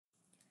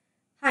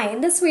Hi,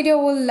 in this video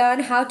we'll learn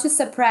how to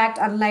subtract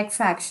unlike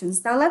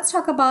fractions. Now let's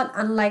talk about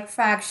unlike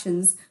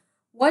fractions.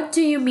 What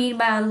do you mean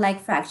by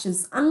unlike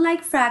fractions?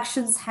 Unlike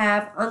fractions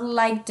have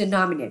unlike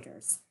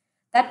denominators.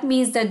 That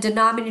means the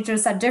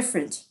denominators are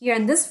different. Here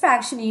in this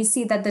fraction you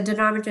see that the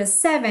denominator is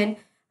 7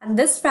 and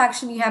this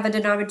fraction you have a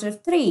denominator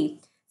of 3.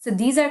 So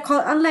these are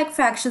called unlike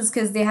fractions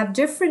because they have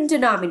different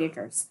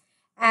denominators.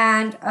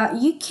 And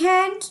you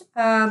can't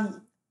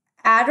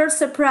add or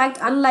subtract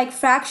unlike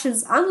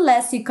fractions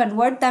unless you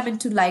convert them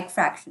into like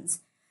fractions.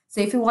 So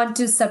if you want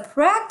to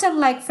subtract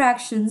unlike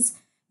fractions,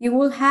 you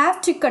will have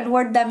to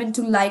convert them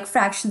into like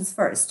fractions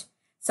first.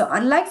 So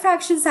unlike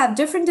fractions have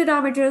different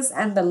denominators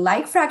and the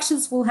like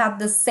fractions will have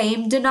the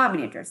same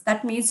denominators.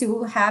 That means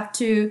you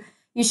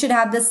should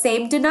have the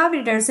same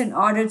denominators in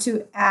order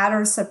to add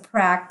or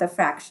subtract the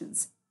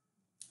fractions.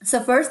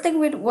 So first thing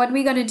what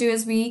we're going to do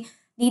is we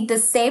need the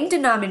same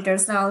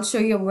denominators. Now I'll show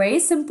you a very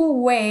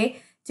simple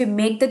way to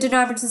make the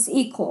denominators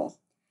equal.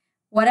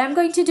 What I'm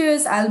going to do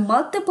is I'll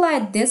multiply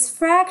this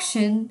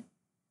fraction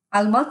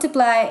by the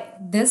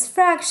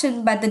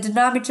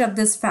denominator of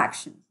this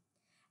fraction.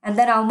 And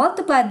then I'll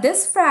multiply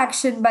this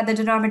fraction by the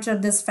denominator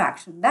of this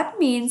fraction. That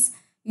means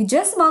you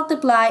just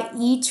multiply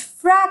each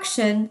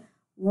fraction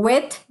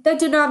with the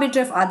denominator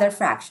of other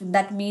fraction.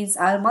 That means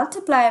I'll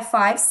multiply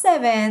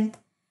 5/7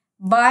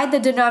 by the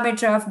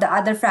denominator of the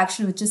other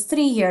fraction, which is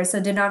 3 here.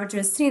 So denominator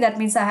is 3. That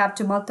means I have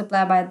to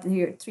multiply by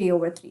here 3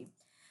 over 3.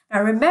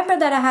 Now remember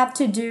that I have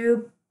to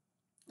do,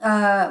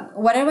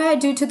 whatever I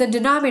do to the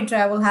denominator,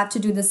 I will have to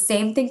do the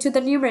same thing to the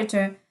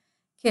numerator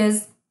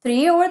because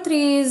 3 over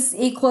 3 is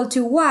equal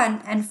to 1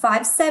 and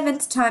 5/7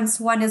 times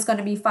 1 is going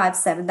to be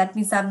 5/7. That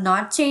means I have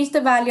not changed the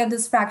value of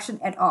this fraction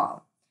at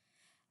all.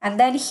 And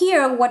then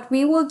here what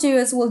we will do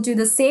is we'll do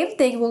the same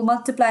thing. We'll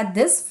multiply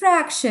this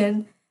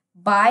fraction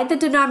by the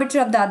denominator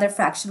of the other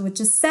fraction, which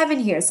is 7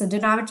 here. So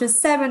denominator is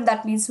 7.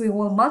 That means we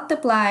will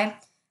multiply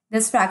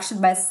this fraction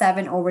by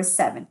 7 over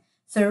 7.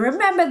 So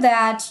remember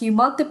that you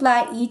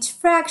multiply each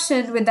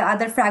fraction with the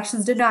other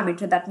fraction's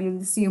denominator. That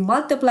means you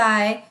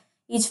multiply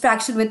each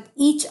fraction with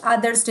each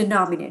other's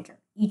denominator.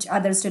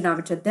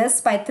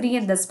 This by 3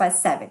 and this by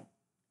 7.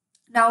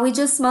 Now we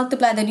just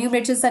multiply the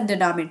numerators and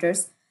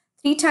denominators.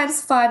 3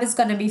 times 5 is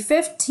going to be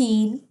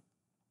 15.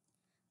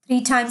 3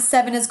 times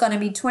 7 is going to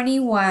be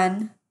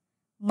 21.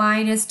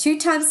 Minus 2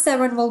 times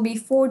 7 will be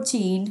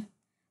 14.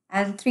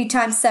 And 3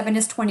 times 7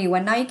 is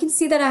 21. Now you can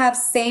see that I have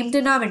same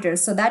denominators.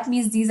 So that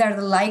means these are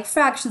the like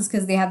fractions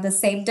because they have the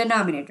same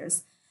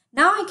denominators.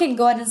 Now I can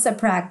go ahead and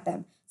subtract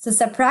them. So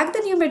subtract the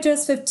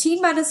numerators.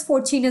 15 minus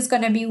 14 is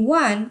going to be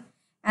 1.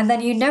 And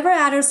then you never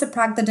add or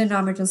subtract the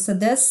denominators. So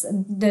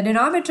the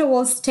denominator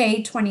will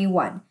stay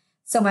 21.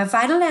 So my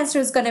final answer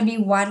is going to be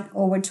 1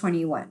 over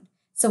 21.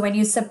 So when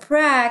you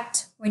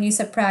subtract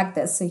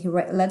this, so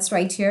here, let's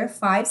write here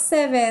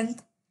 5/7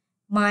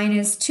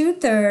 minus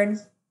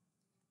 2/3.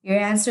 Your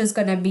answer is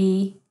going to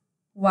be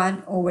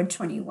 1 over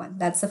 21.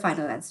 That's the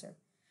final answer.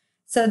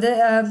 So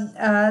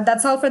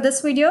that's all for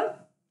this video.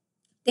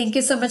 Thank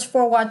you so much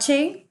for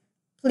watching.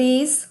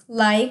 Please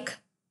like,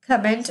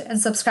 comment, and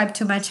subscribe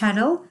to my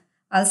channel.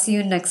 I'll see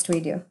you in next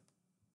video.